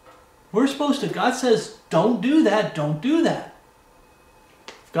 We're supposed to, God says, don't do that. Don't do that.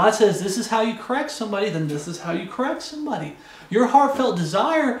 God says this is how you correct somebody, then this is how you correct somebody. Your heartfelt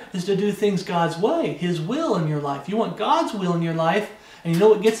desire is to do things God's way, his will in your life. You want God's will in your life, and you know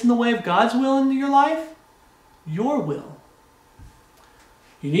what gets in the way of God's will in your life? Your will.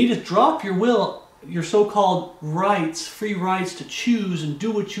 You need to drop your will, your so-called rights, free rights to choose and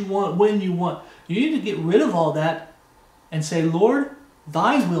do what you want, when you want. You need to get rid of all that and say, Lord,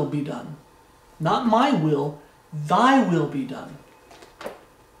 thy will be done. Not my will, thy will be done.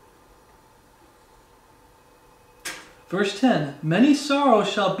 Verse 10, many sorrows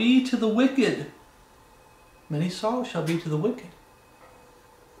shall be to the wicked. Many sorrows shall be to the wicked.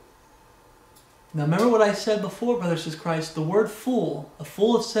 Now remember what I said before, brothers and sisters in Christ, the word fool. A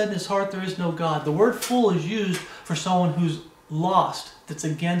fool hath said in his heart there is no God. The word fool is used for someone who's lost, that's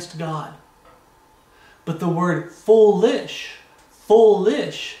against God. But the word foolish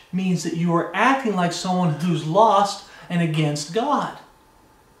means that you are acting like someone who's lost and against God.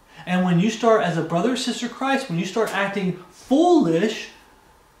 And when you start, as a brother or sister of Christ, when you start acting foolish,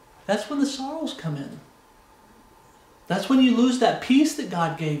 that's when the sorrows come in. That's when you lose that peace that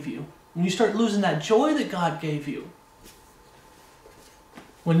God gave you. When you start losing that joy that God gave you.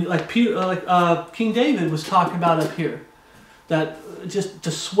 When, King David was talking about up here, that just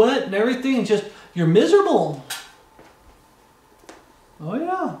to sweat and everything, and just you're miserable. Oh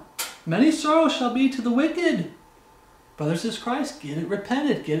yeah. Many sorrows shall be to the wicked. Brothers in Christ, get it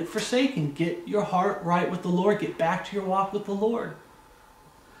repented, get it forsaken, get your heart right with the Lord, get back to your walk with the Lord.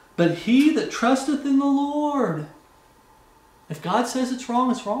 But he that trusteth in the Lord, if God says it's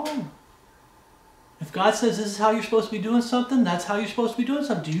wrong, it's wrong. If God says this is how you're supposed to be doing something, that's how you're supposed to be doing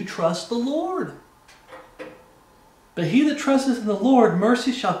something. Do you trust the Lord? But he that trusteth in the Lord,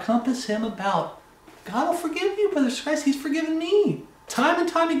 mercy shall compass him about. God will forgive you, brothers in Christ. He's forgiven me. Time and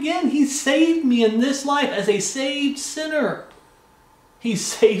time again, He saved me in this life as a saved sinner. He's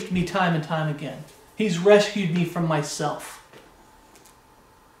saved me time and time again. He's rescued me from myself.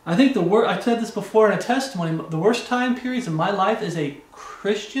 I think I said this before in a testimony, the worst time periods in my life as a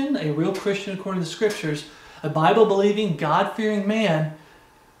Christian, a real Christian according to the Scriptures, a Bible-believing, God-fearing man,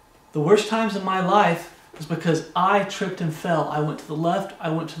 the worst times in my life was because I tripped and fell. I went to the left,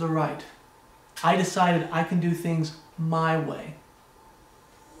 I went to the right. I decided I can do things my way.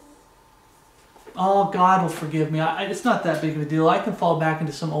 Oh, God will forgive me. It's not that big of a deal. I can fall back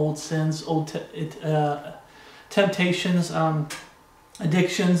into some old sins, old temptations,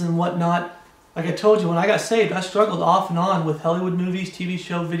 addictions and whatnot. Like I told you, when I got saved, I struggled off and on with Hollywood movies, TV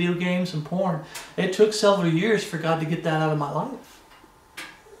shows, video games, and porn. It took several years for God to get that out of my life.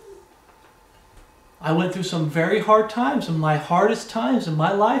 I went through some very hard times, and my hardest times in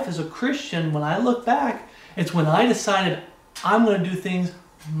my life as a Christian, when I look back, it's when I decided I'm going to do things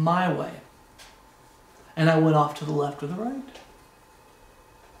my way. And I went off to the left or the right.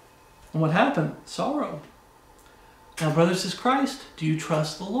 And what happened? Sorrow. Now, brothers in Christ, do you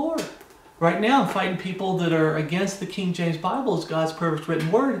trust the Lord? Right now, I'm fighting people that are against the King James Bible as God's perfect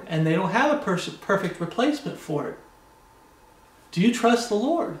written word, and they don't have a perfect replacement for it. Do you trust the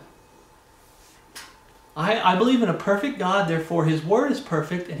Lord? I believe in a perfect God, therefore His word is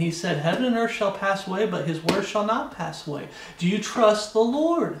perfect, and He said, heaven and earth shall pass away, but His word shall not pass away. Do you trust the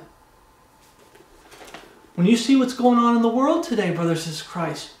Lord? When you see what's going on in the world today, brothers in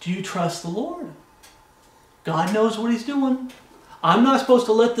Christ, do you trust the Lord? God knows what He's doing. I'm not supposed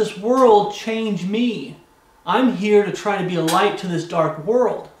to let this world change me. I'm here to try to be a light to this dark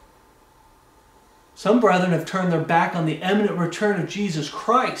world. Some brethren have turned their back on the imminent return of Jesus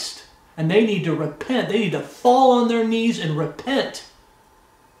Christ, and they need to repent. They need to fall on their knees and repent.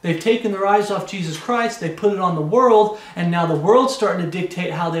 They've taken their eyes off Jesus Christ, they put it on the world, and now the world's starting to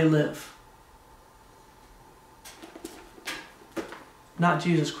dictate how they live. Not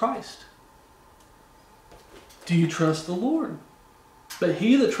Jesus Christ. Do you trust the Lord? But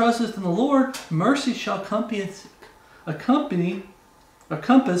he that trusteth in the Lord, mercy shall compass him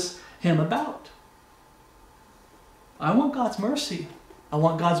about. I want God's mercy. I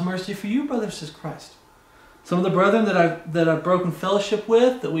want God's mercy for you, brothers in Christ. Some of the brethren that I've broken fellowship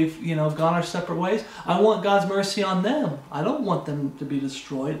with, that we've gone our separate ways, I want God's mercy on them. I don't want them to be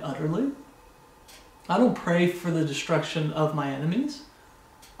destroyed utterly. I don't pray for the destruction of my enemies.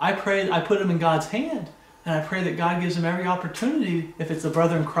 I put them in God's hand, and I pray that God gives them every opportunity. If it's a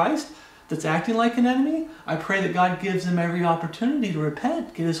brother in Christ that's acting like an enemy, I pray that God gives them every opportunity to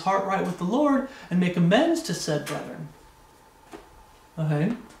repent, get his heart right with the Lord, and make amends to said brethren.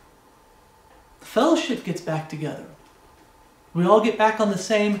 Okay? The fellowship gets back together. We all get back on the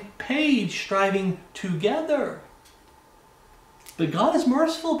same page, striving together. But God is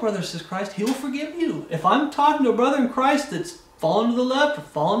merciful, brothers in Christ. He will forgive you. If I'm talking to a brother in Christ that's fallen to the left or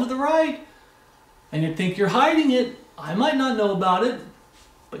fallen to the right, and you think you're hiding it, I might not know about it,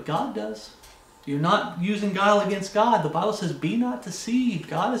 but God does. You're not using guile against God. The Bible says, be not deceived.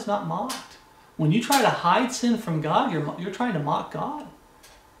 God is not mocked. When you try to hide sin from God, you're trying to mock God.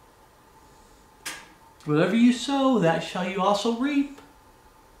 Whatever you sow, that shall you also reap.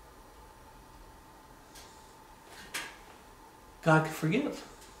 God can forgive.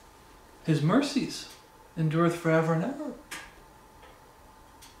 His mercies endureth forever and ever.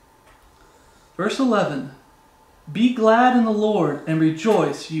 Verse 11, be glad in the Lord and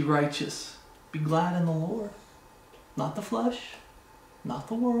rejoice, ye righteous. Be glad in the Lord. Not the flesh, not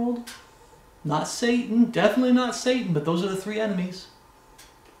the world, not Satan, definitely not Satan, but those are the three enemies.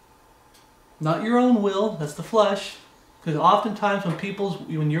 Not your own will, that's the flesh. Because oftentimes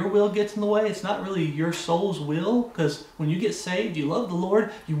when your will gets in the way, it's not really your soul's will. Because when you get saved, you love the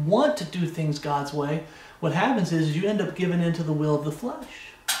Lord, you want to do things God's way. What happens is you end up giving in to the will of the flesh.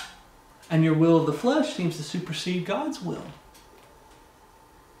 And your will of the flesh seems to supersede God's will.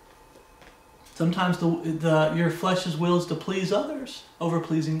 Sometimes your flesh's will is to please others over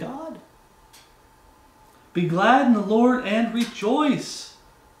pleasing God. Be glad in the Lord and rejoice,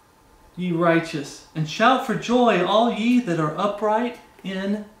 ye righteous, and shout for joy, all ye that are upright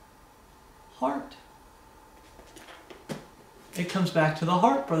in heart. It comes back to the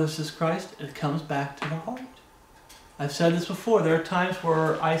heart, brothers and sisters in Christ. It comes back to the heart. I've said this before. There are times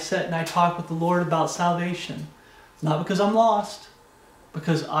where I sit and I talk with the Lord about salvation. It's not because I'm lost,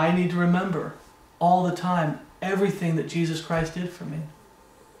 because I need to remember all the time everything that Jesus Christ did for me.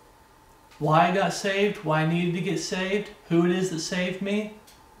 Why I got saved, why I needed to get saved, who it is that saved me,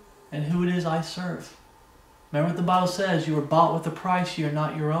 and who it is I serve. Remember what the Bible says, you were bought with a price, you are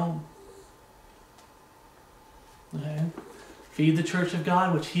not your own. Okay? Feed the church of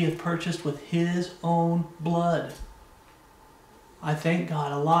God, which He hath purchased with His own blood. I thank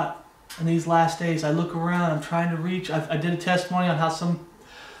God a lot in these last days. I look around, I'm trying to reach. I did a testimony on how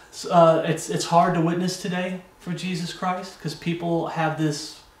it's hard to witness today for Jesus Christ because people have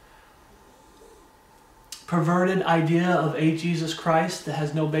this perverted idea of a Jesus Christ that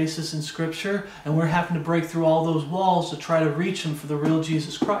has no basis in Scripture, and we're having to break through all those walls to try to reach them for the real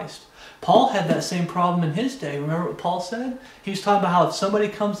Jesus Christ. Paul had that same problem in his day. Remember what Paul said? He was talking about how if somebody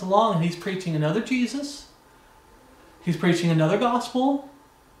comes along and he's preaching another Jesus, he's preaching another gospel,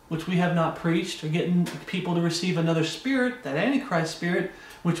 which we have not preached, or getting people to receive another spirit, that Antichrist spirit,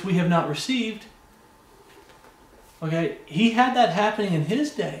 which we have not received. Okay, he had that happening in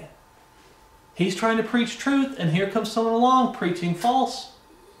his day. He's trying to preach truth, and here comes someone along preaching false.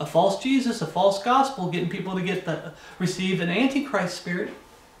 A false Jesus, a false gospel, getting people to receive an Antichrist spirit.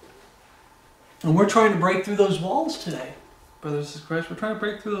 And we're trying to break through those walls today, brothers and sisters. We're trying to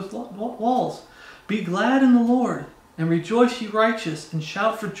break through those walls. Be glad in the Lord, and rejoice ye righteous, and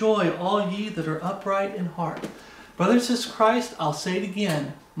shout for joy, all ye that are upright in heart. Brothers and sisters in Christ, I'll say it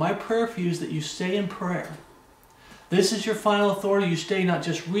again. My prayer for you is that you stay in prayer. This is your final authority. You stay not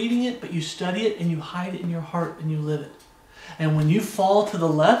just reading it, but you study it and you hide it in your heart and you live it. And when you fall to the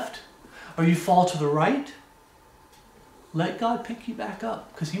left or you fall to the right, let God pick you back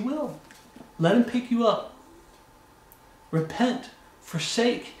up, because He will. Let Him pick you up. Repent,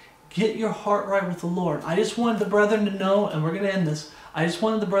 forsake, get your heart right with the Lord. I just wanted the brethren to know, and we're going to end this, I just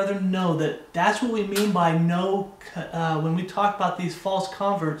wanted the brethren to know that that's what we mean by when we talk about these false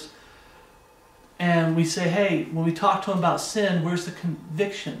converts. And we say, hey, when we talk to them about sin, where's the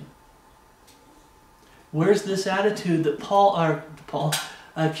conviction? Where's this attitude that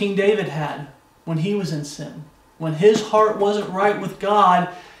King David had when he was in sin? When his heart wasn't right with God,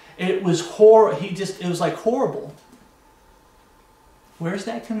 it was it was like horrible. Where's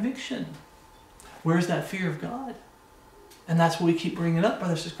that conviction? Where's that fear of God? And that's what we keep bringing up,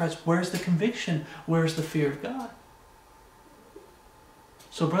 brothers and sisters. Where's the conviction? Where's the fear of God?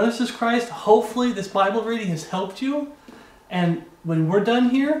 So, brothers and sisters, hopefully this Bible reading has helped you. And when we're done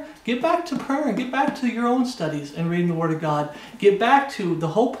here, get back to prayer and get back to your own studies and reading the Word of God. Get back to the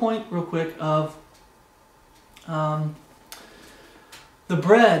whole point, real quick, of the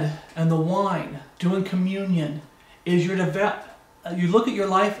bread and the wine, doing communion, is you look at your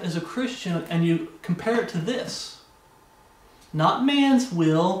life as a Christian and you compare it to this. Not man's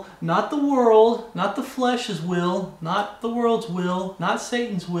will, not the world, not the flesh's will, not the world's will, not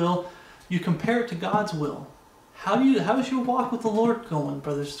Satan's will. You compare it to God's will. How is your walk with the Lord going,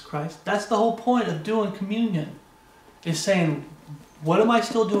 brothers in Christ? That's the whole point of doing communion. Is saying, what am I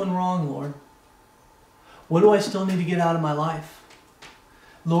still doing wrong, Lord? What do I still need to get out of my life?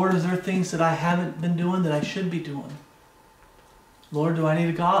 Lord, is there things that I haven't been doing that I should be doing? Lord, do I need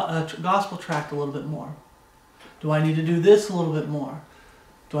a gospel tract a little bit more? Do I need to do this a little bit more?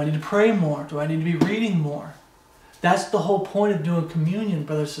 Do I need to pray more? Do I need to be reading more? That's the whole point of doing communion,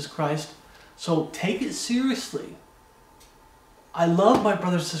 brothers and sisters in Christ. So take it seriously. I love my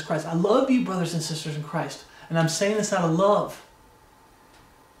brothers and sisters in Christ. I love you, brothers and sisters in Christ. And I'm saying this out of love.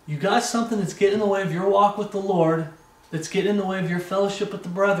 You got something that's getting in the way of your walk with the Lord, that's getting in the way of your fellowship with the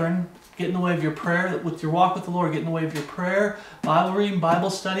brethren, getting in the way of your prayer, with your walk with the Lord, getting in the way of your prayer, Bible reading, Bible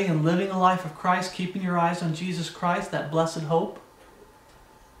studying, and living the life of Christ, keeping your eyes on Jesus Christ, that blessed hope.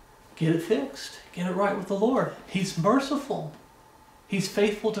 Get it fixed. Get it right with the Lord. He's merciful. He's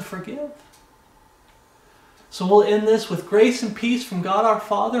faithful to forgive. So we'll end this with grace and peace from God our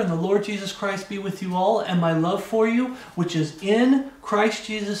Father and the Lord Jesus Christ be with you all, and my love for you, which is in Christ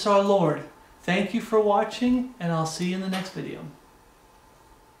Jesus our Lord. Thank you for watching, and I'll see you in the next video.